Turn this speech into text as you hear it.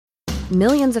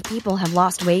Millions of people have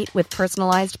lost weight with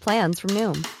personalized plans from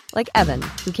Noom. Like Evan,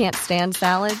 who can't stand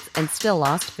salads and still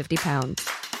lost 50 pounds.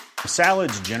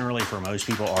 Salads generally for most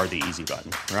people are the easy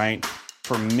button, right?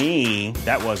 For me,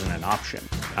 that wasn't an option.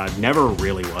 I never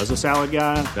really was a salad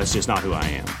guy. That's just not who I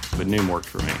am. But Noom worked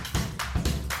for me.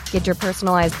 Get your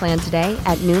personalized plan today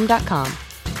at Noom.com.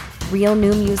 Real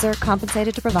Noom user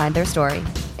compensated to provide their story.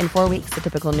 In 4 weeks, the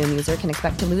typical Noom user can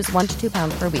expect to lose 1 to 2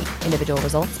 pounds per week. Individual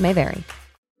results may vary.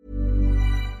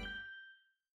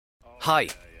 Hi,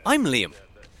 I'm Liam.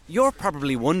 You're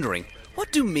probably wondering,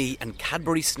 what do me and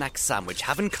Cadbury Snack Sandwich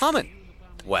have in common?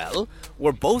 Well,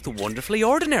 we're both wonderfully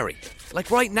ordinary. Like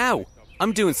right now,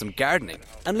 I'm doing some gardening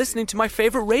and listening to my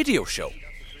favourite radio show.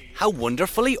 How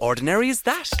wonderfully ordinary is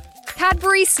that?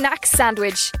 Cadbury Snack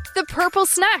Sandwich, the purple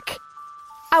snack.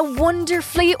 A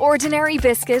wonderfully ordinary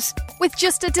biscuit with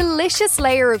just a delicious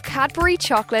layer of Cadbury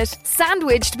chocolate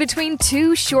sandwiched between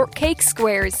 2 shortcake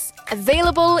squares.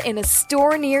 Available in a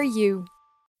store near you.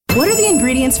 What are the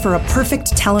ingredients for a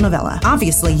perfect telenovela?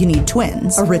 Obviously, you need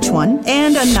twins, a rich one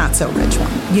and a not-so-rich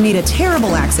one. You need a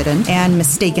terrible accident and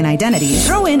mistaken identity.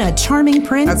 Throw in a charming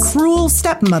prince, a cruel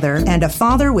stepmother, and a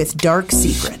father with dark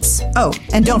secrets. Oh,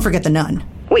 and don't forget the nun.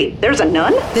 Wait, there's a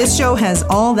nun? This show has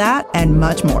all that and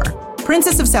much more.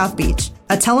 Princess of South Beach,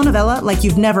 a telenovela like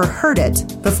you've never heard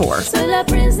it before.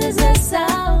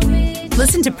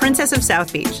 Listen to Princess of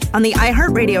South Beach on the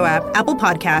iHeartRadio app, Apple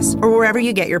Podcasts, or wherever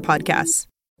you get your podcasts.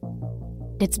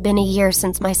 It's been a year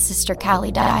since my sister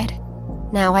Callie died.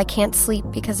 Now I can't sleep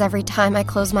because every time I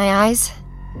close my eyes,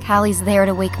 Callie's there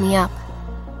to wake me up.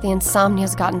 The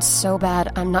insomnia's gotten so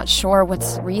bad I'm not sure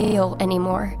what's real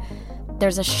anymore.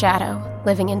 There's a shadow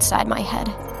living inside my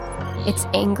head. It's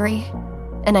angry,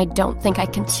 and I don't think I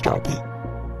can stop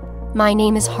it. My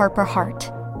name is Harper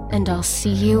Hart, and I'll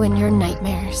see you in your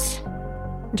nightmares.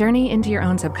 Journey into your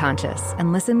own subconscious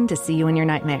and listen to See You in Your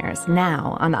Nightmares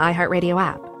now on the iHeartRadio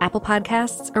app, Apple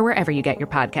Podcasts, or wherever you get your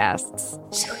podcasts.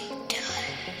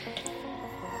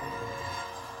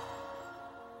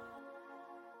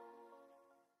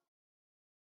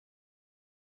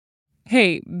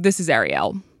 Hey, this is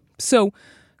Ariel. So,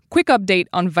 quick update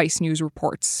on Vice News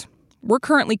reports. We're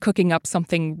currently cooking up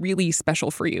something really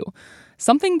special for you.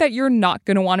 Something that you're not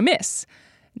going to want to miss.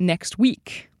 Next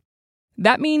week.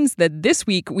 That means that this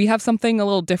week we have something a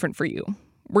little different for you.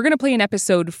 We're going to play an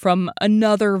episode from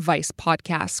another Vice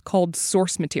podcast called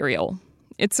Source Material.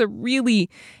 It's a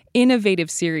really innovative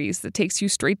series that takes you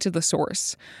straight to the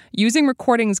source, using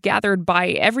recordings gathered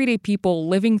by everyday people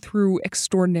living through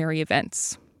extraordinary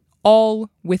events, all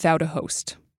without a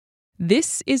host.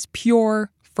 This is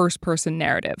pure first-person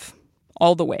narrative,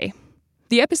 all the way.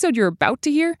 The episode you're about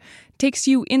to hear takes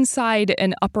you inside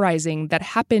an uprising that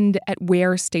happened at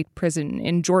Ware State Prison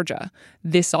in Georgia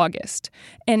this August,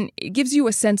 and it gives you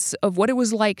a sense of what it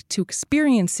was like to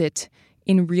experience it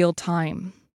in real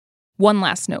time. One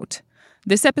last note.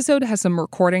 This episode has some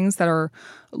recordings that are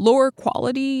lower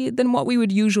quality than what we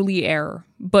would usually air,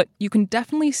 but you can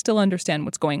definitely still understand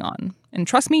what's going on. And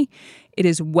trust me, it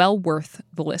is well worth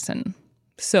the listen.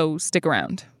 So stick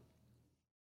around.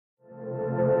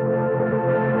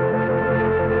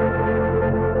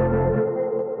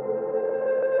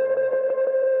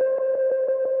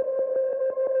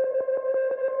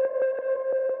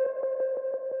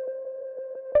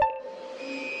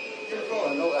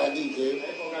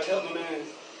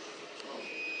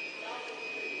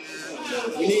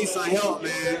 We need some help,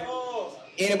 man.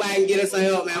 Anybody can get us some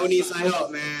help, man. We need some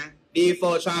help, man. These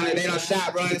folks they done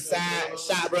shot run the side,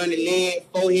 shot run the leg,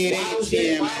 forehead, and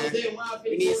chin, man.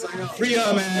 We need some help. Free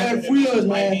us, man. Free us,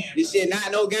 man. This shit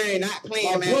not no game, not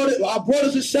playing, man. Our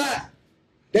brothers are shot.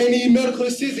 They need medical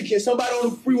assistance. Can somebody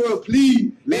on the free world,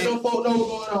 please, let them folk know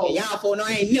what's going on? And y'all folk know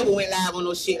I ain't never went live on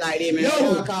no shit like that, man. No.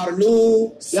 Y'all call the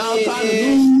news. Y'all call the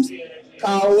news.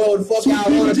 Call whoever the fuck y'all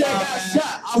want to call, just got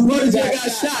shot. Our brothers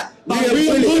just got shot by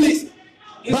real bullets.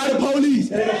 By the police.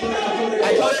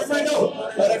 Hey, call that friend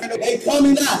door. They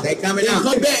coming now. They coming now. They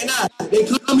come back now. They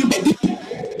coming back deep.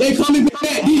 They coming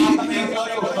back deep.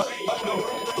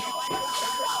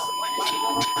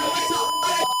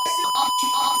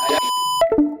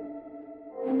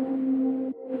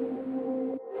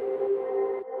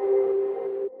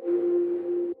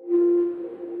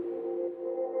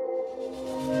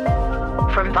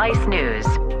 From Vice News,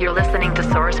 you're listening to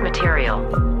Source Material.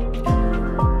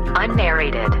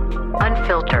 Unnarrated,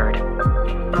 unfiltered.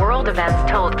 World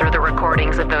events told through the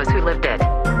recordings of those who lived it.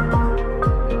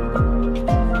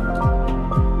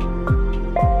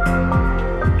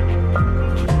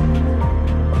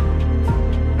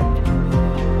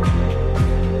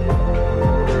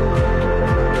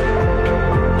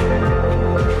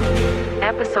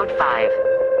 Episode Episode 5,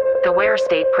 The Ware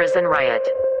State Prison Riot.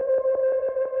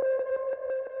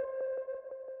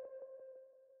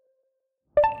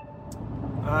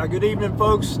 Good evening,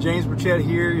 folks. James Burchett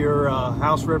here, your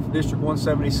House Rep for District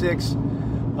 176.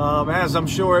 As I'm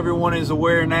sure everyone is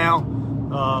aware now,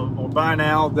 or by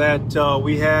now, that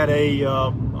we had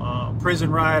a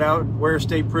prison riot out at Ware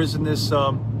State Prison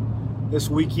this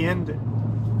weekend,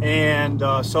 and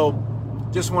so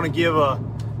just want to give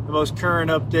the most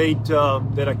current update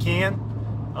that I can.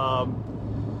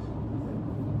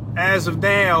 As of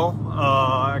now,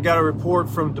 I got a report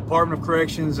from Department of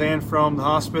Corrections and from the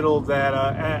hospital that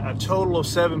a total of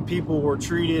 7 people were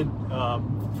treated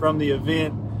from the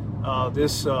event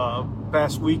this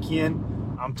past weekend.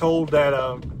 I'm told that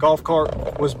a golf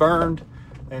cart was burned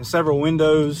and several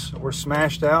windows were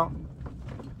smashed out.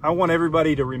 I want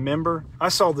everybody to remember, I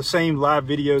saw the same live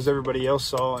videos everybody else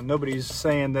saw, and nobody's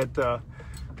saying that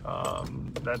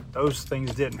that those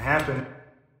things didn't happen.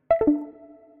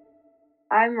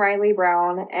 I'm Riley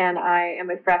Brown, and I am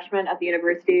a freshman at the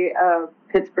University of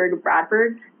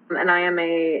Pittsburgh-Bradford, and I am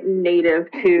a native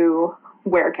to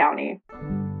Ware County.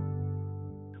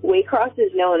 Waycross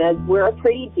is known as, we're a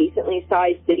pretty decently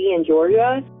sized city in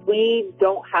Georgia. We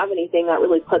don't have anything that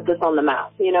really puts us on the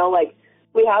map. You know, like,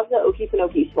 we have the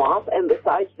Okefenokee Swamp, and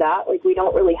besides that, like, we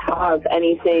don't really have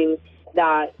anything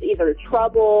that either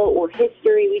trouble or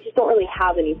history. We just don't really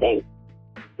have anything.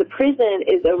 The prison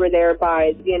is over there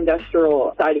by the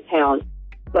industrial side of town.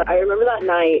 But I remember that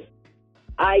night,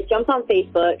 I jumped on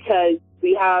Facebook because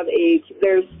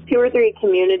there's 2 or 3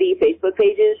 community Facebook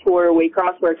pages for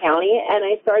Waycross, Ware County, and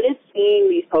I started seeing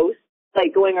these posts,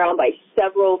 like, going around by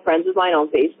several friends of mine on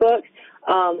Facebook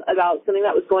about something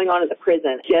that was going on at the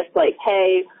prison. Just like,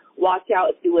 hey, watch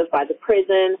out if you live by the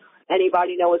prison.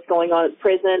 Anybody know what's going on at the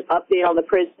prison? Update on the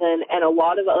prison. And a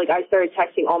lot of it, like, I started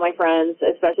texting all my friends,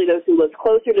 especially those who lived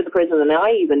closer to the prison than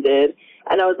I even did.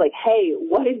 And I was like, hey,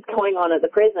 what is going on at the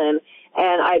prison?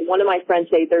 And I had one of my friends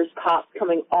say, there's cops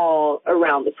coming all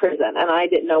around the prison. And I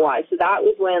didn't know why. So that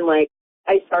was when, like,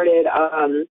 I started,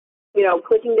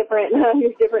 clicking different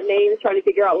names, trying to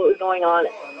figure out what was going on.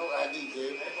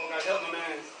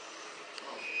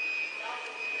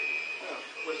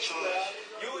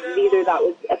 Either that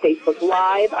was a Facebook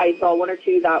Live. I saw 1 or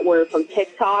 2 that were from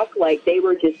TikTok. Like, they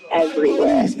were just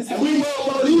everywhere.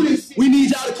 We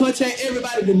need y'all to contact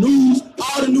everybody, the news,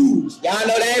 all the news. Y'all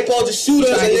know they ain't supposed to shoot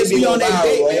us and let's be on that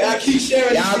date, man. Y'all keep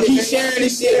sharing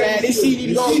this shit, man. This shit need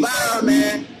to go viral,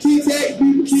 man. Keep texting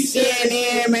people, keep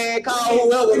CNN, man. Call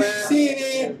whoever, man.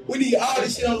 CNN. We need all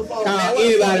this shit on the phone. Call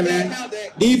anybody, man.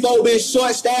 These folks been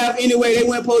short-staffed anyway. They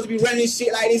weren't supposed to be running this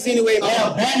shit like this anyway, man. They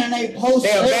abandoned they posts.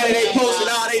 They abandoned they posts and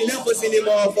all. They left us in this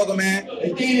motherfucker, man. They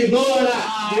can't even go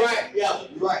out. You're right. Yeah,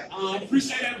 you're right.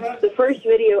 Appreciate that, bro. The first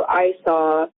video I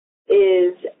saw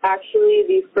is actually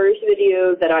the first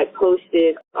video that I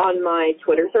posted on my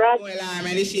Twitter thread.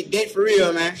 Man, this shit dead for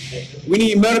real, man. We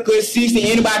need medical assistance.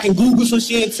 Anybody can Google some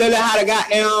shit and tell her how to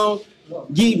goddamn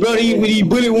get brother with these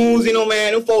bullet wounds in them,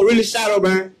 man. Them folks really shot up,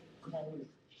 man.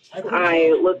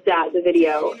 I looked at the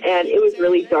video, and it was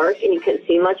really dark, and you couldn't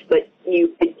see much, but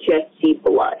you could just see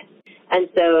blood. And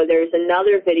so there's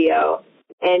another video,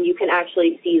 and you can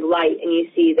actually see light, and you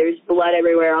see there's blood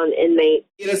everywhere on the inmate.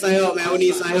 Get us some help, man. We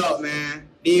need some help, man.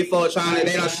 These folks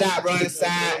they don't shot bro in the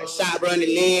side, shot bro in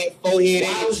the leg, forehead,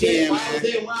 and the chin, man.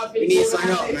 We need some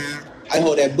help, man. I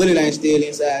hope that bullet ain't still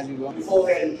inside you, bro.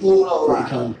 Forehead and pull over.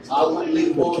 I wouldn't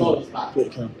leave the on the spot.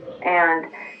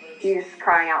 And he's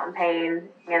crying out in pain,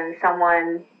 and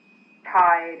someone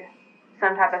tied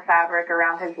some type of fabric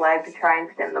around his leg to try and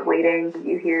stem the bleeding.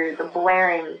 You hear the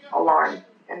blaring alarm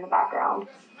in the background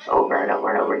over and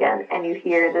over and over again, and you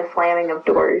hear the slamming of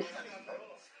doors.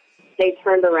 They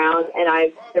turned around,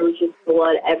 and there was just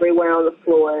blood everywhere on the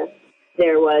floor.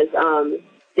 There was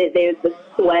the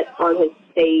sweat on his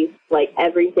face, like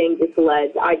everything just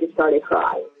led. I just started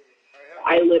crying.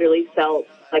 I literally felt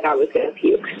like I was gonna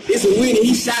puke. This is Winnie.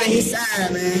 He shot in his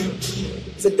side, man.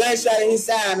 It's a gunshot in his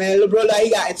side, man. Little brother,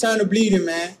 he got internal bleeding,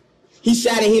 man. He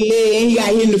shot in his leg and he got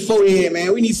hit in the forehead,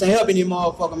 man. We need some help in this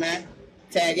motherfucker, man.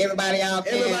 Tag everybody out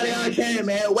there. Everybody out there,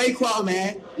 man. Waycross,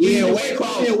 man. Yeah,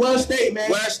 Waycross. Yeah, Ware State, man.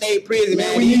 Ware State Prison,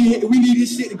 man. We need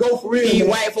this shit to go for real. These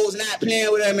white folks not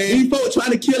playing with us, man. These folks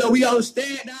trying to kill us. We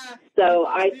understand now. So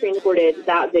I screen recorded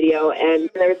that video, and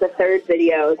there was a third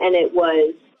video, and it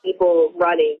was people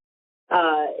running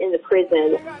in the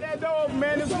prison.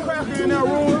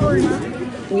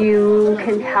 You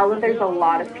can tell that there's a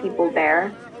lot of people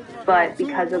there, but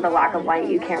because of the lack of light,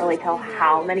 you can't really tell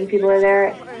how many people are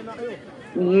there.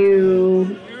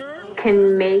 You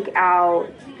can make out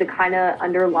the kind of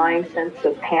underlying sense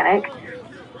of panic.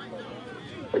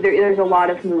 there's a lot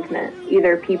of movement,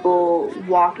 either people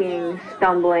walking,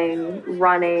 stumbling,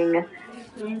 running.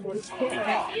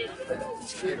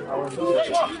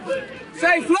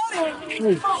 Say,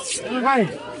 flooding! Hey.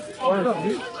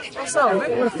 What's up, man?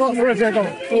 Where the fuck is that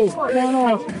going? What's going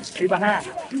on? Be behind.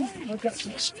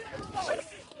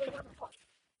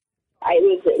 I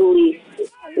was at least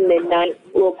midnight,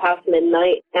 a little past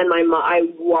midnight, and I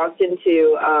walked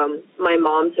into my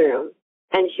mom's room,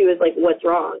 and she was like, "What's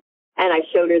wrong?" And I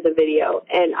showed her the video,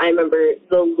 and I remember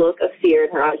the look of fear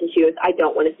in her eyes, and she was, "I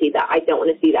don't want to see that. I don't want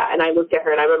to see that." And I looked at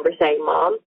her, and I remember saying,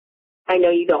 "Mom, I know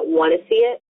you don't want to see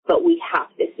it, but we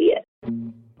have to see it."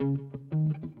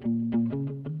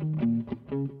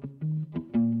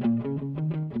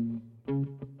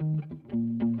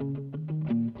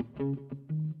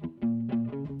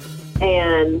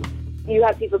 And you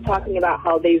have people talking about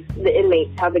how the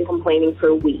inmates have been complaining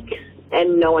for weeks,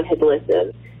 and no one had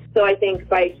listened. So I think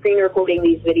by screen recording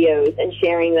these videos and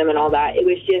sharing them and all that, it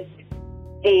was just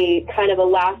a kind of a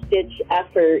last-ditch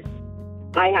effort.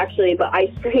 I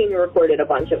screen recorded a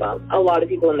bunch of them. A lot of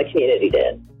people in the community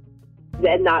did.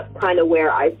 And that's kind of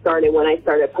where I started when I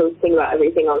started posting about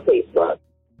everything on Facebook.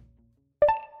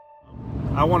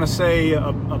 I want to say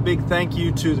a big thank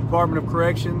you to the Department of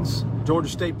Corrections, Georgia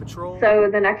State Patrol. So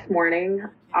the next morning,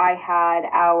 I had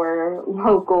our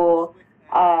local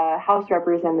House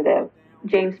Representative,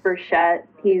 James Burchett.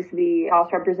 He's the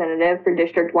House Representative for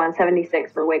District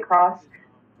 176 for Waycross.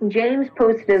 James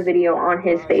posted a video on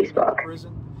his Facebook.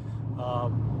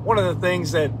 One of the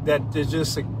things that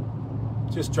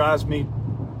just drives me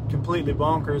completely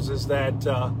bonkers is that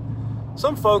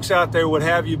some folks out there would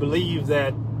have you believe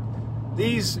that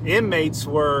these inmates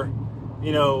were,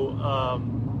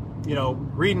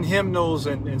 reading hymnals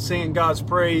and singing God's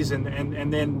praise, and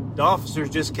then the officers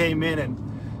just came in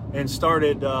and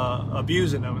started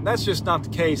abusing them. And that's just not the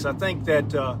case. I think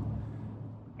that...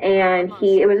 And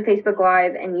it was a Facebook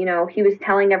Live, and, he was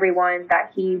telling everyone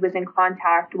that he was in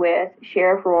contact with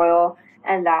Sheriff Royal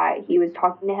and that he was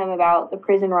talking to him about the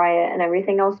prison riot and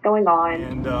everything else going on.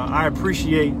 And I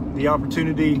appreciate the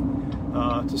opportunity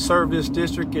to serve this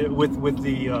district with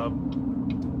the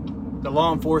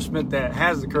law enforcement that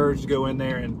has the courage to go in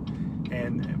there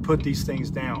and put these things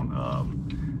down.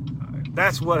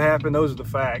 That's what happened. Those are the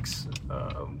facts.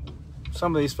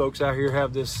 Some of these folks out here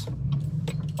have this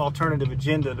alternative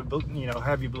agenda to,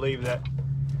 have you believe that,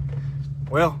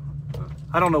 well,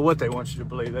 I don't know what they want you to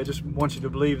believe. They just want you to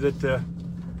believe that the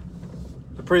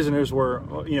prisoners were,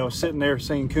 sitting there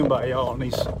singing Kumbaya, and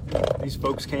these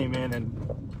folks came in and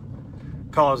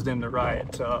caused them to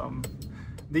riot. And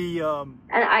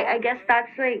I guess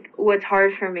that's like what's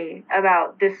hard for me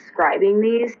about describing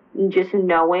these, just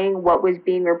knowing what was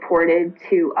being reported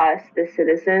to us, the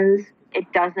citizens. It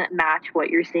doesn't match what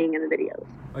you're seeing in the videos.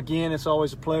 Again, it's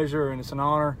always a pleasure and it's an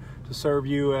honor to serve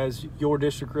you as your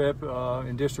district rep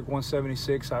in District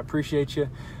 176. I appreciate you,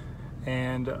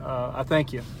 and I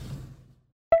thank you.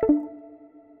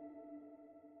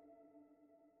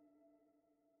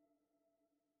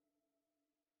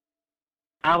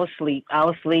 I was asleep. I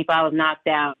was knocked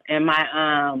out. And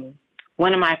my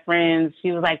one of my friends,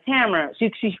 she was like, Tamara,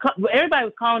 everybody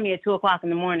was calling me at 2 o'clock in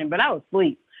the morning, but I was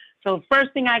asleep. So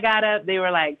first thing I got up, they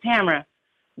were like, Tamara,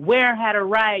 Ware had a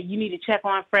riot. You need to check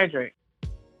on Frederick.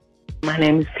 My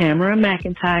name is Tamara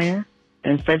McIntyre,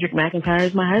 and Frederick McIntyre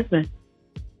is my husband.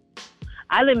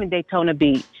 I live in Daytona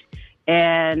Beach,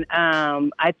 and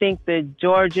I think the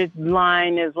Georgia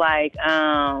line is like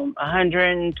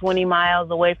 120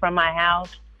 miles away from my house.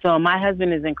 So my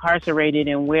husband is incarcerated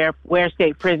in Ware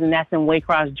State Prison. That's in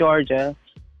Waycross, Georgia.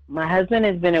 My husband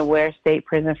has been at Ware State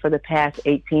Prison for the past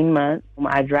 18 months.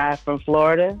 I drive from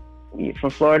Florida to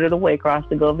Waycross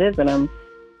to go visit him.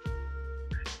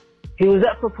 He was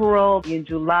up for parole in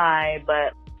July,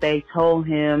 but they told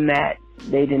him that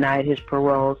they denied his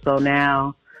parole. So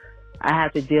now I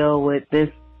have to deal with this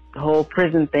whole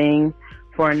prison thing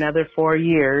for another 4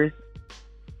 years.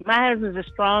 My husband's a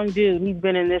strong dude. He's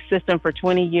been in this system for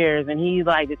 20 years, and he's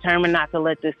like determined not to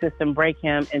let this system break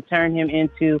him and turn him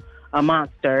into a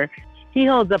monster. He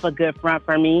holds up a good front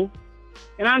for me,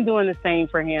 and I'm doing the same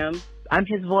for him. I'm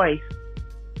his voice.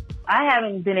 I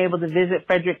haven't been able to visit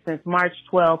Frederick since March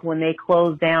 12th when they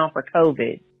closed down for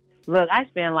COVID. Look, I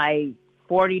spend like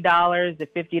 $40 to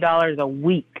 $50 a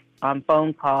week on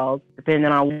phone calls,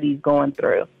 depending on what he's going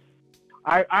through.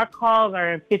 Our calls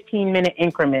are in 15-minute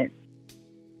increments.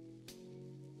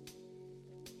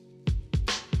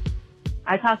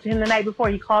 I talked to him the night before.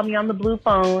 He called me on the blue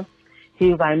phone. He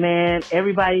was like, man,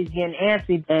 everybody's getting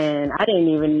antsy, and I didn't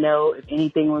even know if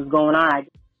anything was going on.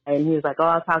 And he was like, oh,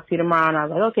 I'll talk to you tomorrow. And I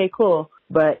was like, okay, cool.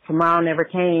 But tomorrow never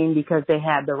came because they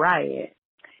had the riot.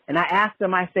 And I asked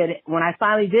him, I said, when I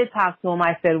finally did talk to him,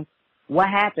 I said, what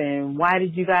happened? Why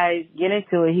did you guys get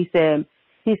into it? He said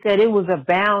it was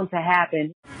bound to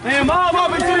happen. Man, mom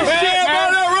up into this shit,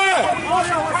 man.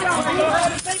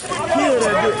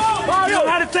 You know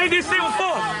how to take this shit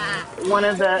before. One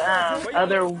of the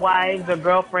other wives or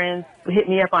girlfriends hit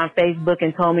me up on Facebook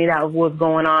and told me that was what's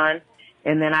going on.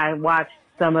 And then I watched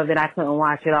some of it. I couldn't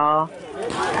watch it all.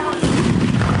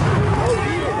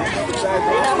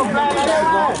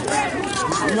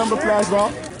 Number flash, bro.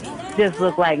 Just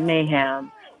looked like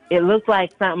mayhem. It looked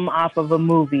like something off of a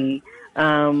movie.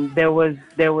 There was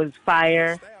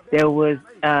fire. There was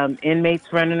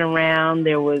inmates running around.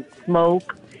 There was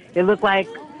smoke. It looked like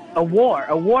a war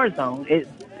zone. It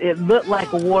looked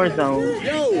like a war zone.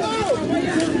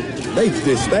 They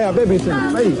just stabbed that bitch in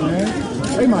the face,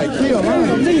 man. They might kill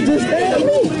me. They just stabbed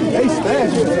me. They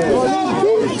stabbed me.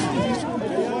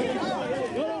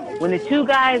 When the two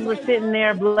guys were sitting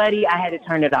there bloody, I had to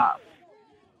turn it off.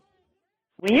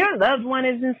 When your loved one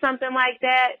is in something like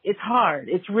that, it's hard.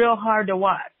 It's real hard to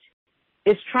watch.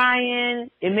 It's trying.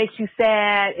 It makes you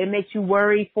sad. It makes you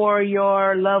worry for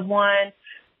your loved one.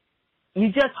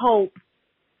 You just hope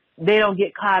they don't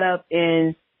get caught up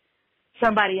in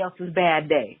somebody else's bad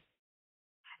day.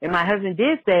 And my husband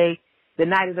did say the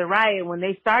night of the riot, when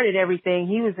they started everything,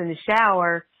 he was in the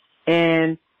shower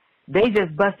and they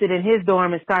just busted in his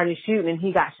dorm and started shooting, and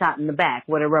he got shot in the back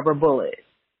with a rubber bullet.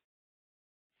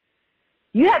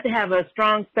 You have to have a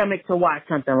strong stomach to watch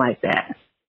something like that.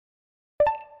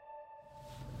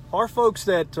 Our folks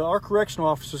our correctional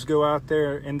officers go out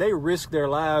there and they risk their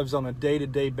lives on a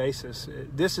day-to-day basis.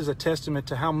 This is a testament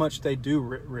to how much they do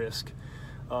risk.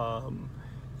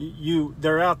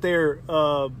 They're out there,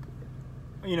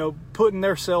 putting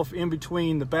themselves in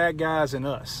between the bad guys and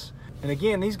us. And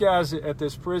again, these guys at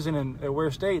this prison at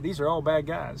Ware State, these are all bad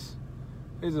guys.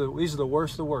 These are the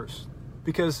worst of the worst.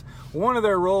 Because one of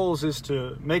their roles is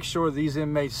to make sure these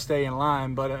inmates stay in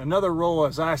line, but another role,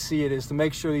 as I see it, is to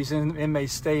make sure these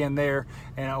inmates stay in there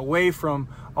and away from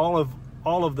all of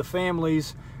the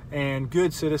families and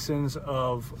good citizens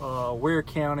of Ware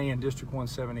County and District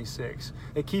 176.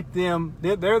 They keep them,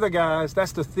 they're the guys,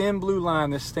 that's the thin blue line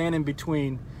that's standing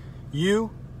between you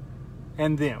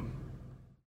and them.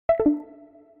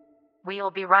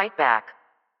 We'll be right back.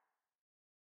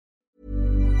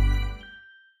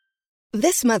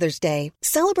 This Mother's Day,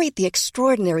 celebrate the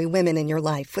extraordinary women in your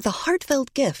life with a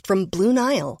heartfelt gift from Blue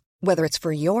Nile. Whether it's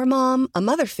for your mom, a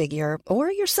mother figure, or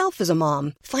yourself as a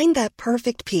mom, find that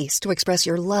perfect piece to express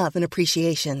your love and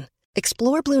appreciation.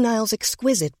 Explore Blue Nile's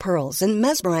exquisite pearls and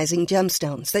mesmerizing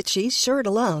gemstones that she's sure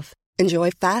to love.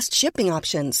 Enjoy fast shipping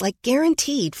options like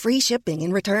guaranteed free shipping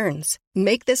and returns.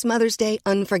 Make this Mother's Day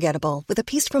unforgettable with a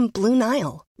piece from Blue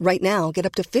Nile. Right now, get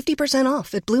up to 50%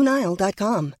 off at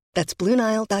BlueNile.com. That's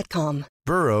BlueNile.com.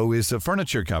 Burrow is a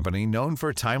furniture company known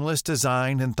for timeless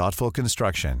design and thoughtful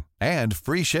construction, and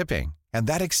free shipping, and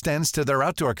that extends to their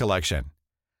outdoor collection.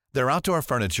 Their outdoor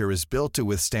furniture is built to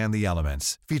withstand the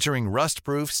elements, featuring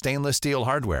rust-proof stainless steel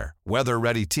hardware,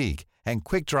 weather-ready teak, and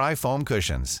quick-dry foam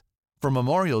cushions. For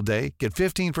Memorial Day, get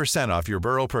 15% off your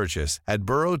Burrow purchase at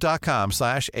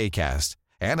burrow.com/ACAST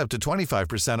and up to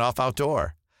 25% off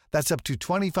outdoor. That's up to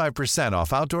 25%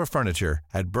 off outdoor furniture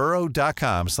at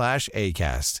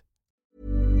burrow.com/ACAST.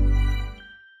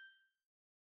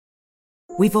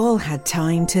 We've all had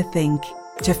time to think,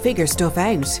 to figure stuff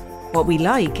out, what we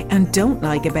like and don't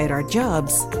like about our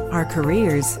jobs, our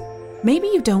careers. Maybe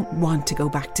you don't want to go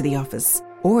back to the office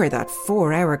or that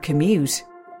 4-hour commute.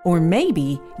 Or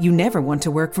maybe you never want to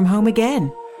work from home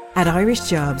again. At Irish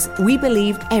Jobs, we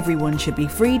believe everyone should be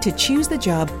free to choose the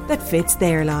job that fits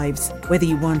their lives. Whether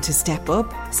you want to step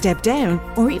up, step down,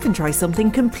 or even try something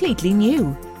completely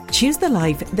new. Choose the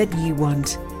life that you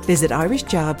want. Visit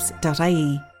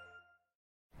irishjobs.ie.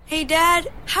 Hey Dad,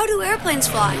 how do airplanes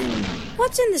fly?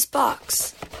 What's in this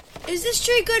box? Is this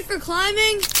tree good for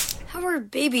climbing? How are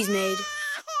babies made?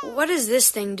 What does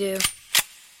this thing do?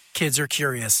 Kids are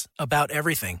curious about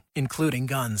everything, including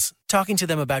guns. Talking to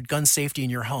them about gun safety in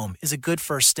your home is a good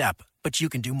first step, but you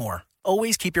can do more.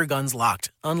 Always keep your guns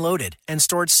locked, unloaded, and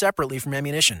stored separately from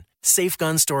ammunition. Safe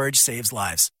gun storage saves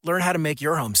lives. Learn how to make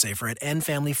your home safer at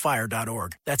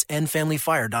endfamilyfire.org. That's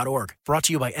endfamilyfire.org. Brought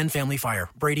to you by End Family Fire,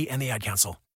 Brady, and the Ad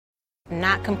Council.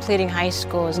 Not completing high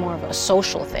school is more of a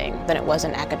social thing than it was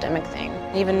an academic thing.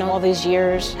 Even though all these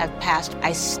years have passed,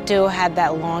 I still had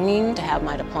that longing to have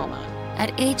my diploma.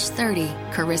 At age 30,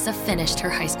 Carissa finished her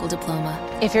high school diploma.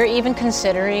 If you're even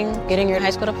considering getting your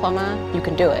high school diploma, you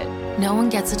can do it. No one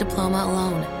gets a diploma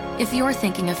alone. If you're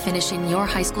thinking of finishing your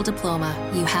high school diploma,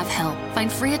 you have help.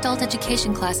 Find free adult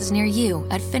education classes near you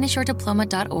at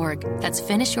finishyourdiploma.org. That's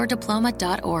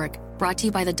finishyourdiploma.org. Brought to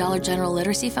you by the Dollar General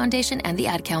Literacy Foundation and the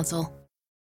Ad Council.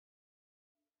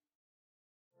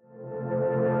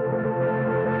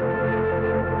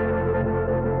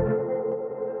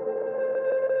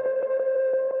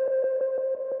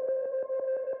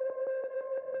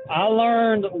 I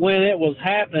learned when it was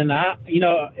happening.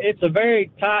 It's a very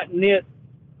tight-knit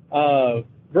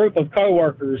group of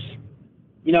coworkers.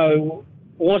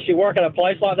 Once you work at a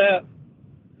place like that,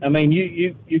 I mean,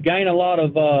 you gain a lot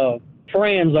of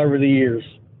friends over the years,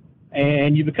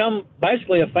 and you become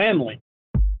basically a family.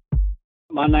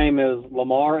 My name is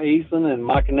Lamar Eason, and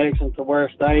my connection to Ware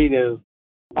State is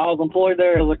I was employed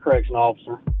there as a correction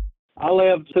officer. I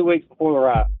left 2 weeks before the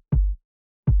riot.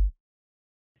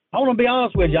 I want to be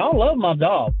honest with you. I love my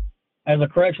job as a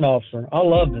correction officer. I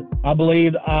loved it. I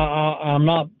believed I'm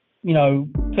not,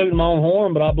 tooting my own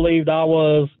horn, but I believed I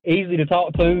was easy to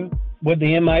talk to with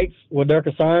the inmates, with their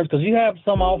concerns, because you have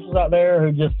some officers out there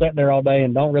who just sit there all day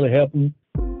and don't really help them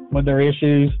with their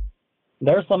issues.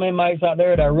 There's some inmates out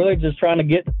there that are really just trying to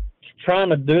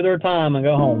do their time and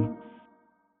go home.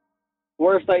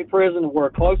 Ware State Prison, we're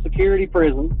a close security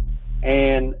prison,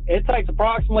 and it takes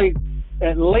approximately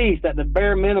at least at the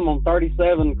bare minimum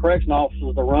 37 correction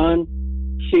officers to run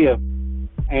shift.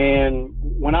 And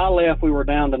when I left, we were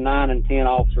down to 9 and 10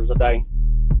 officers a day.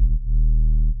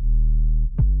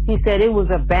 He said it was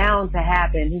bound to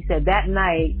happen. He said that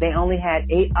night they only had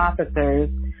 8 officers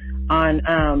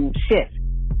on shift.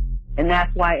 And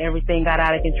that's why everything got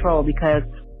out of control, because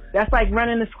that's like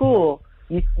running a school.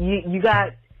 You got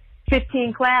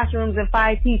 15 classrooms and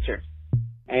 5 teachers.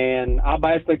 And I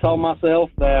basically told myself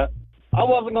that I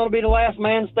wasn't going to be the last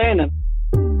man standing.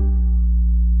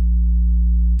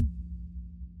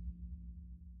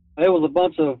 There was a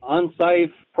bunch of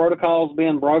unsafe protocols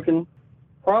being broken.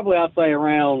 Probably, I'd say,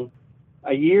 around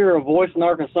a year of voicing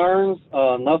our concerns.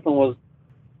 Nothing was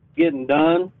getting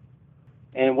done,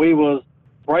 and we was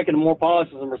breaking more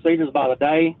policies and procedures by the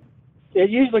day. It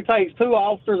usually takes 2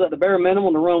 officers at the bare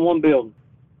minimum to run one building.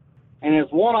 And as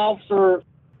one officer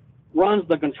runs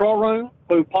the control room,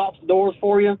 who pops the doors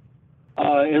for you,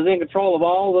 is in control of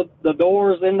all the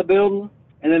doors in the building,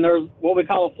 and then there's what we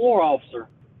call a floor officer.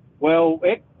 Well,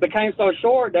 it became so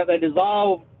short that they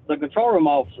dissolved the control room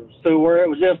officers to where it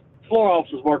was just floor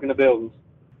officers working the buildings.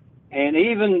 And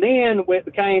even then, it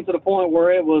became to the point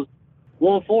where it was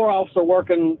one floor officer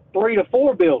working 3 to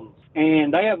 4 buildings.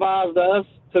 And they advised us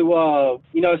to,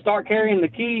 start carrying the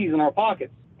keys in our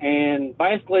pockets. And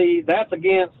basically, that's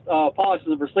against policies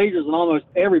and procedures in almost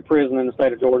every prison in the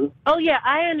state of Georgia. Oh yeah,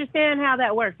 I understand how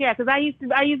that works. Yeah, because I used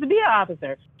to be an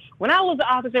officer. When I was an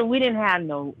officer, we didn't have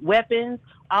no weapons.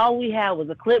 All we had was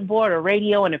a clipboard, a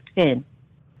radio, and a pen.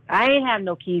 I ain't have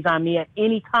no keys on me at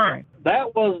any time.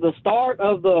 That was the start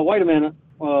of the, wait a minute,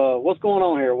 what's going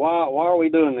on here? Why are we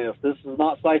doing this? This is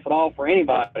not safe at all for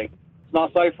anybody. It's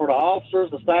not safe for the officers,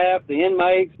 the staff, the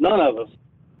inmates, none of us.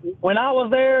 When I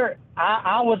was there,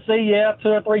 I would see, 2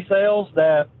 or 3 cells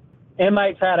that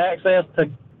inmates had access to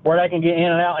where they can get in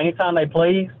and out anytime they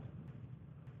please.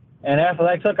 And after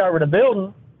they took over the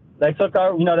building, they took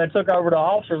over the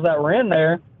officers that were in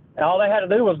there, and all they had to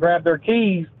do was grab their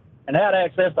keys, and they had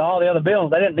access to all the other buildings.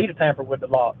 They didn't need to tamper with the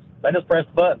locks. They just pressed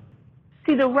the button.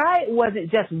 See, the riot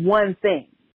wasn't just one thing.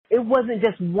 It wasn't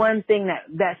just one thing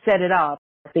that set it off.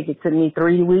 I think it took me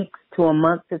 3 weeks to a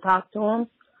month to talk to him,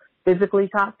 physically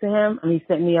talk to him. And he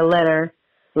sent me a letter,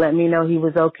 let me know he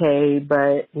was okay,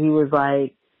 but he was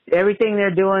like, everything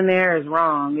they're doing there is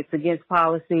wrong. It's against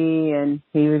policy. And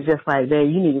he was just like, "Babe,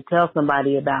 you need to tell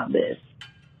somebody about this."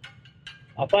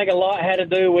 I think a lot had to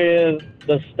do with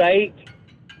the state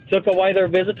took away their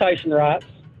visitation rights.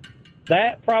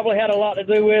 That probably had a lot to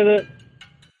do with it.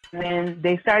 And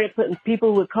they started putting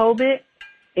people with COVID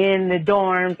in the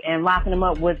dorms and locking them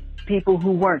up with people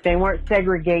who weren't. They weren't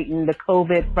segregating the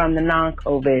COVID from the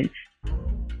non-COVID.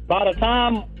 By the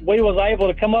time we was able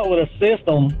to come up with a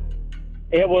system,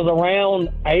 it was around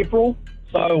April.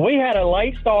 So we had a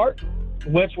late start,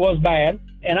 which was bad.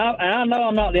 And I know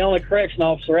I'm not the only correction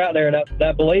officer out there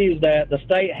that believes that the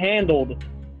state handled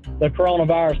the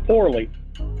coronavirus poorly.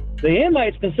 The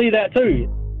inmates can see that too.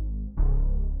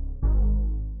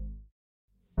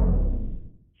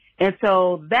 And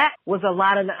so that was a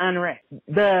lot of the unrest.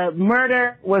 The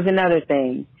murder was another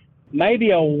thing.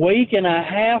 Maybe a week and a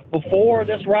half before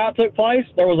this riot took place,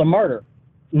 there was a murder.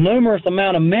 Numerous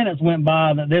amount of minutes went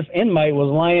by that this inmate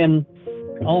was laying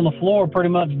on the floor pretty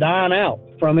much dying out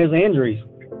from his injuries.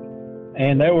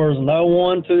 And there was no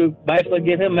one to basically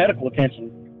give him medical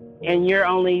attention. and you're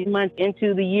only months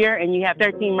into the year and you have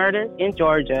 13 murders in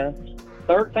Georgia.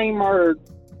 13 murders.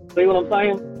 See what I'm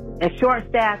saying? And short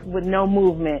staff with no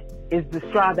movement is the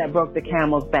straw that broke the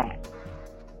camel's back.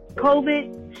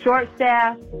 COVID, short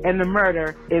staff, and the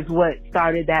murder is what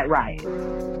started that riot.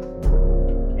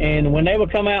 And when they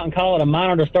would come out and call it a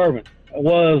minor disturbance,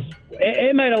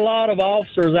 it made a lot of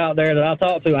officers out there that I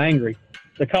talked to angry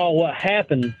to call what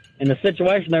happened in the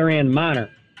situation they were in minor.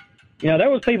 You know, there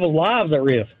was people's lives at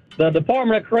risk. The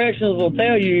Department of Corrections will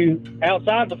tell you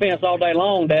outside the fence all day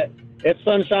long that it's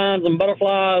sunshines and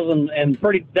butterflies and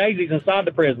pretty daisies inside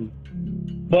the prison.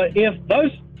 But if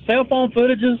those cell phone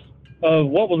footages of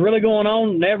what was really going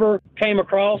on never came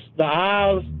across the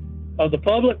eyes of the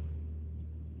public,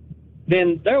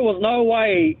 then there was no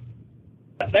way.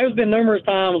 There's been numerous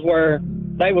times where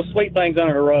they would sweep things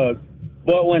under the rug.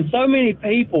 But when so many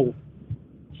people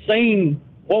seen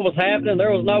what was happening,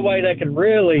 there was no way they could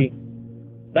really,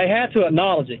 they had to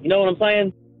acknowledge it. You know what I'm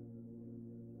saying?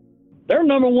 Their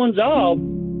number one job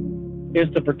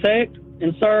is to protect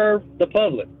and serve the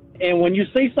public. And when you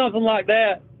see something like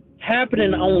that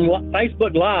happening on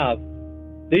Facebook Live,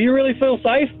 do you really feel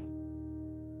safe?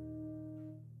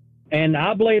 And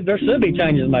I believe there should be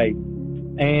changes made.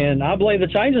 And I believe the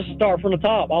changes start from the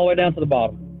top all the way down to the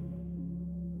bottom.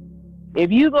 If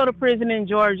you go to prison in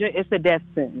Georgia, it's a death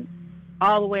sentence.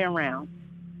 All the way around.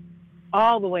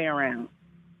 All the way around.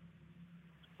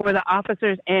 For the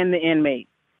officers and the inmates.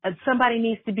 And somebody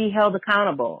needs to be held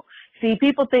accountable. See,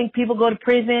 people think people go to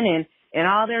prison and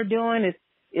all they're doing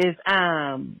is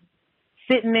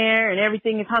sitting there and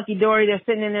everything is hunky-dory. They're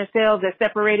sitting in their cells. They're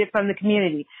separated from the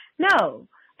community. No.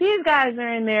 These guys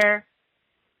are in there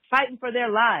fighting for their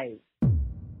lives.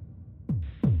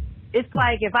 It's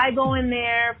like if I go in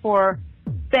there for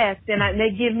theft and they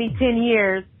give me 10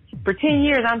 years, for 10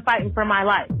 years I'm fighting for my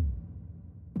life.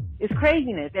 It's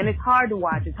craziness, and it's hard to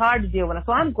watch. It's hard to deal with.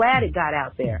 So I'm glad it got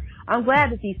out there. I'm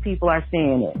glad that these people are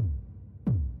seeing it.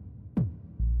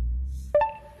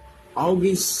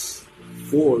 August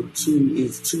 4th,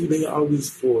 it's Tuesday,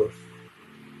 August 4th.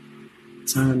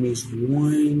 Time is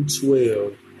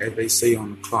 1:12, as they say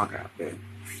on the clock out there.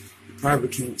 You probably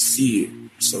can't see it,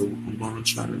 so I'm going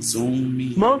to try to zoom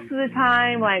in. Most of the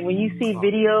time, like when you see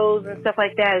videos and stuff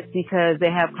like that, it's because they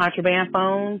have contraband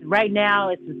phones. Right now,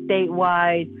 it's a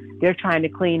statewide. They're trying to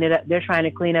clean it up. They're trying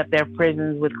to clean up their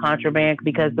prisons with contraband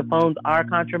because the phones are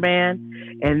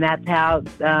contraband. And that's how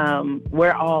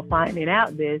we're all finding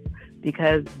out this,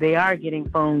 because they are getting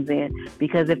phones in.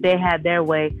 Because if they had their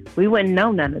way, we wouldn't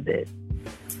know none of this.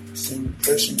 Some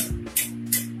pressure.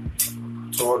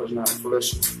 Tard is not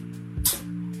flushing.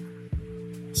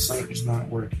 Sink is not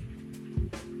working.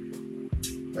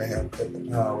 They have cut the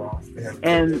power off.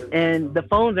 And the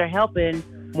phones are helping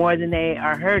more than they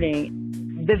are hurting.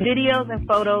 The videos and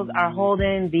photos are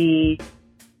holding the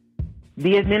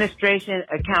administration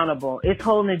accountable. It's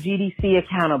holding the GDC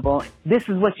accountable. This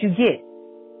is what you get.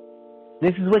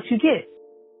 This is what you get.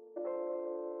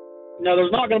 No,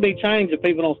 there's not going to be change if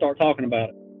people don't start talking about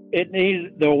it.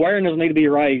 The awareness needs to be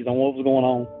raised on what was going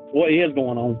on, what is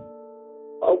going on.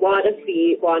 A lot of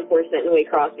the law enforcement in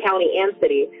Waycross County and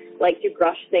city like to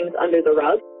brush things under the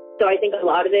rug. So I think a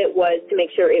lot of it was to make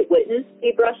sure it wouldn't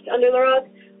be brushed under the rug.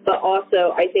 But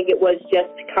also, I think it was just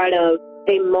kind of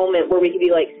a moment where we could be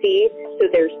like, see, so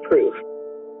there's proof.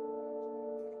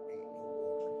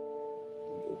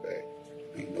 Go back.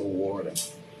 Ain't no water.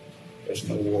 There's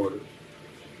no water.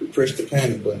 We press the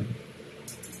panic button.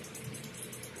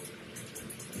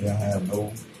 You don't have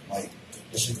no,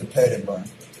 this is the panic button.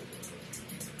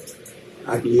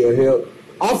 I can yell help.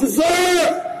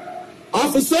 Officer!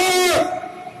 Officer!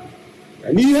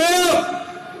 I need help!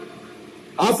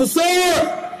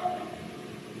 Officer!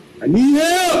 I need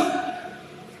help!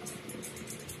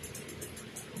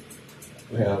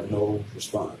 We have no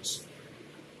response.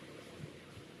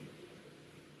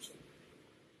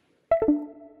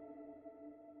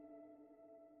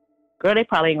 Girl, they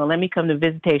probably ain't gonna let me come to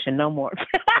visitation no more.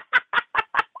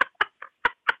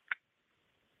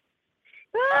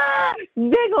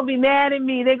 They're gonna be mad at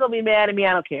me. I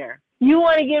don't care. You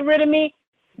want to get rid of me?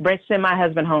 Brett, send my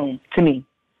husband home to me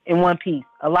in one piece,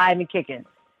 alive and kicking.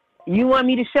 You want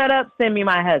me to shut up? Send me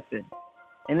my husband.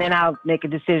 And then I'll make a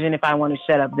decision if I want to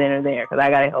shut up then or there, because I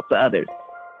got to help the others.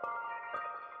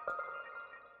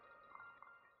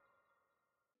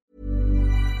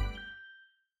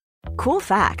 Cool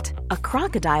fact, a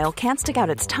crocodile can't stick out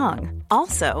its tongue.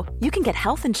 Also, you can get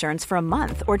health insurance for a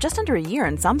month or just under a year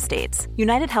in some states.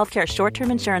 United Healthcare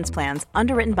short-term insurance plans,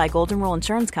 underwritten by Golden Rule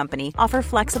Insurance Company, offer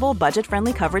flexible,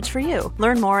 budget-friendly coverage for you.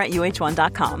 Learn more at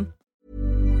uh1.com.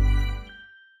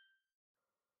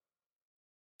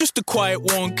 Just a quiet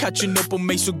one, catching up on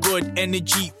Mesa good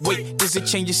energy. Wait, does it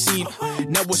change the scene?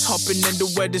 Now what's hopping and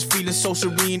the weather's feeling so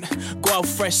serene. Go out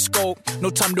fresh scope, no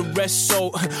time to rest,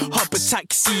 so hop a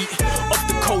taxi up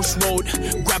the coast road,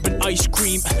 grab an ice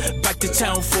cream, back to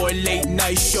town for a late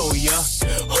night show, yeah.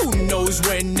 Who knows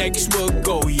where next we'll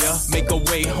go, yeah. Make our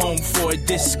way home for a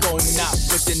disco nap,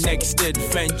 but the next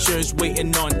adventure's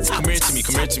waiting on top. Come here to me.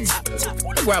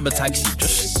 Grab a taxi,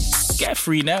 just get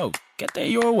free now. Get there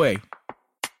your way.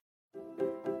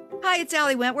 Hi, it's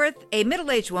Allie Wentworth, a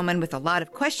middle-aged woman with a lot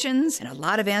of questions and a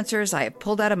lot of answers I have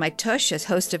pulled out of my tush as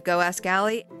host of Go Ask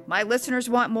Allie. My listeners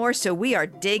want more, so we are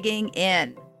digging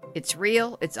in. It's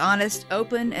real, it's honest,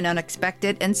 open, and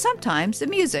unexpected, and sometimes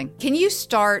amusing. Can you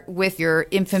start with your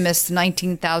infamous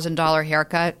 $19,000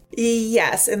 haircut?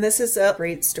 Yes, and this is a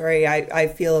great story I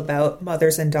feel about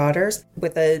mothers and daughters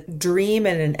with a dream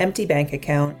and an empty bank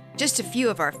account. Just a few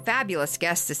of our fabulous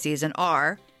guests this season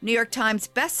are New York Times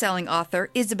bestselling author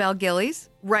Isabel Gillies,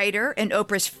 writer and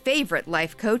Oprah's favorite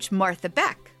life coach Martha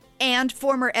Beck, and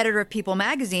former editor of People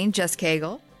magazine Jess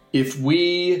Cagle. If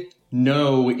we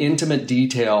know intimate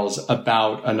details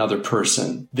about another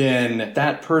person, then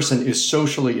that person is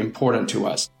socially important to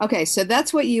us. Okay, so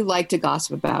that's what you like to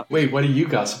gossip about. Wait, what do you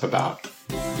gossip about?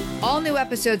 All new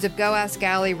episodes of Go Ask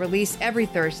Allie release every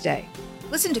Thursday.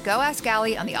 Listen to Go Ask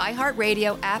Allie on the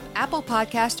iHeartRadio app, Apple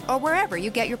Podcast, or wherever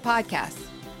you get your podcasts.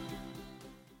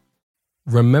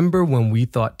 Remember when we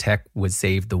thought tech would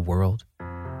save the world?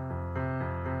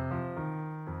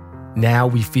 Now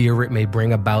we fear it may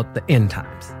bring about the end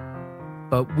times.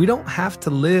 But we don't have to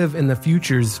live in the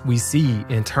futures we see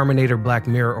in Terminator, Black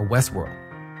Mirror, or Westworld.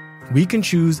 We can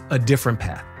choose a different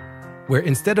path, where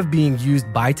instead of being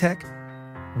used by tech,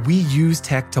 we use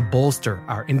tech to bolster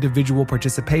our individual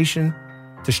participation,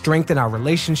 to strengthen our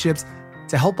relationships,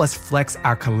 to help us flex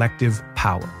our collective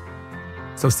power.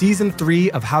 So Season 3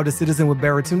 of How to Citizen with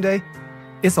Baratunde,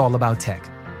 it's all about tech.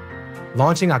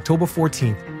 Launching October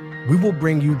 14th, we will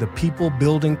bring you the people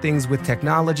building things with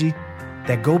technology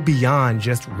that go beyond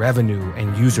just revenue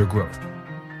and user growth.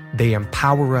 They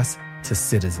empower us to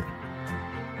citizen.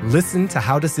 Listen to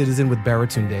How to Citizen with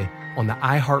Baratunde on the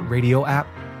iHeartRadio app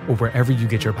or wherever you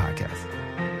get your podcasts.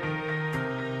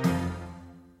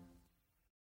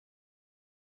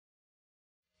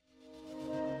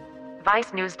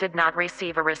 Vice News did not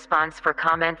receive a response for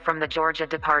comment from the Georgia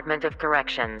Department of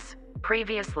Corrections.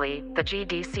 Previously, the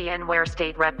GDC and Ware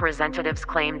state representatives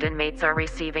claimed inmates are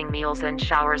receiving meals and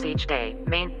showers each day.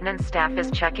 Maintenance staff is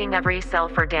checking every cell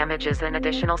for damages, and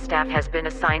additional staff has been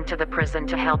assigned to the prison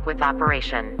to help with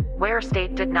operation. Ware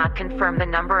state did not confirm the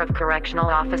number of correctional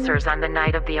officers on the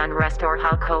night of the unrest or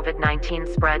how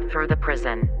COVID-19 spread through the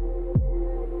prison.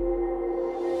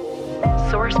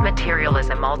 Source Material is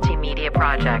a multimedia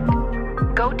project.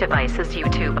 Go to Vice's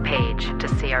YouTube page to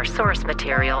see our Source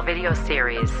Material video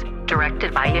series,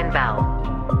 directed by Inbel.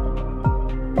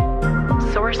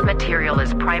 Source Material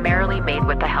is primarily made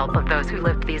with the help of those who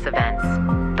lived these events.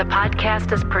 The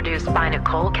podcast is produced by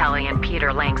Nicole Kelly and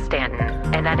Peter Langstanton,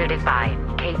 and edited by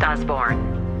Kate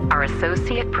Osborne. Our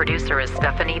associate producer is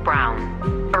Stephanie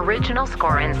Brown. Original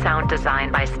score and sound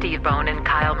design by Steve Bone and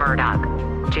Kyle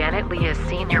Murdoch. Janet Lee is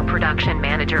Senior Production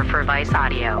Manager for Vice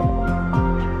Audio.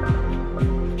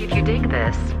 If you dig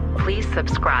this, please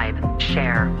subscribe,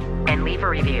 share, and leave a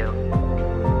review.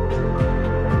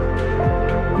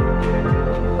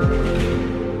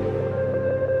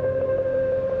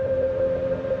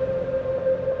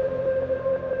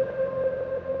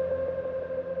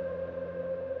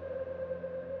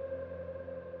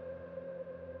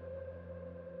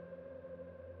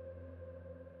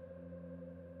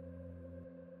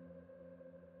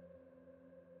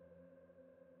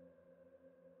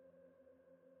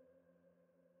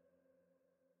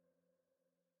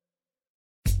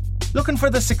 Looking for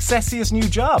the successiest new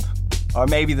job? Or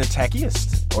maybe the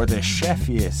techiest? Or the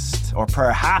chefiest? Or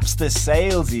perhaps the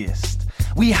salesiest?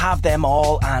 We have them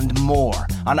all and more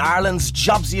on Ireland's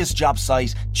jobsiest job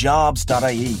site,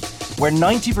 jobs.ie, where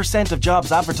 90% of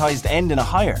jobs advertised end in a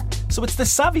hire, so it's the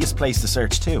savviest place to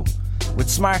search too. With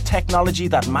smart technology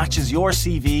that matches your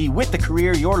CV with the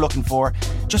career you're looking for,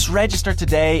 just register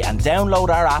today and download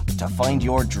our app to find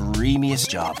your dreamiest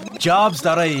job.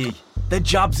 Jobs.ie, the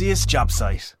jobsiest job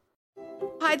site.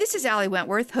 Hi, this is Allie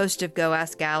Wentworth, host of Go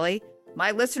Ask Allie. My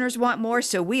listeners want more,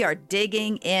 so we are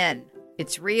digging in.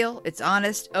 It's real, it's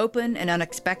honest, open, and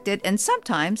unexpected, and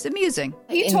sometimes amusing.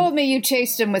 He told me you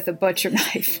chased him with a butcher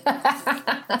knife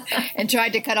and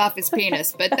tried to cut off his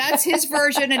penis, but that's his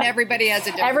version, and everybody has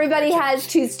a different Everybody version.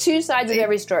 has two sides of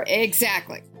every story.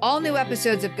 Exactly. All new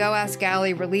episodes of Go Ask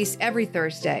Allie release every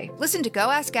Thursday. Listen to Go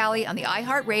Ask Allie on the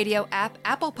iHeartRadio app,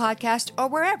 Apple Podcast, or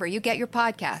wherever you get your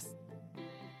podcasts.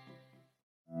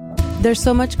 There's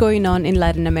so much going on in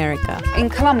Latin America. In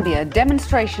Colombia,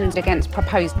 demonstrations against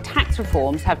proposed tax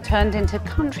reforms have turned into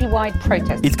countrywide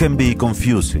protests. It can be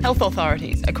confusing. Health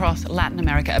authorities across Latin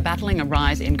America are battling a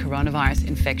rise in coronavirus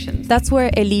infections. That's where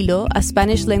El Hilo, a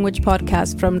Spanish-language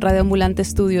podcast from Radio Ambulante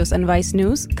Studios and Vice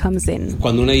News, comes in.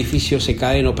 Cuando un edificio se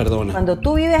cae, no perdona. Cuando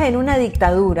tú vives en una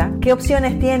dictadura, ¿qué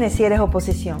opciones tienes si eres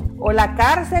oposición? ¿O la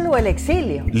cárcel o el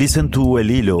exilio? Listen to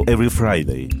El Hilo every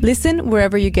Friday. Listen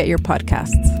wherever you get your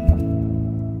podcasts.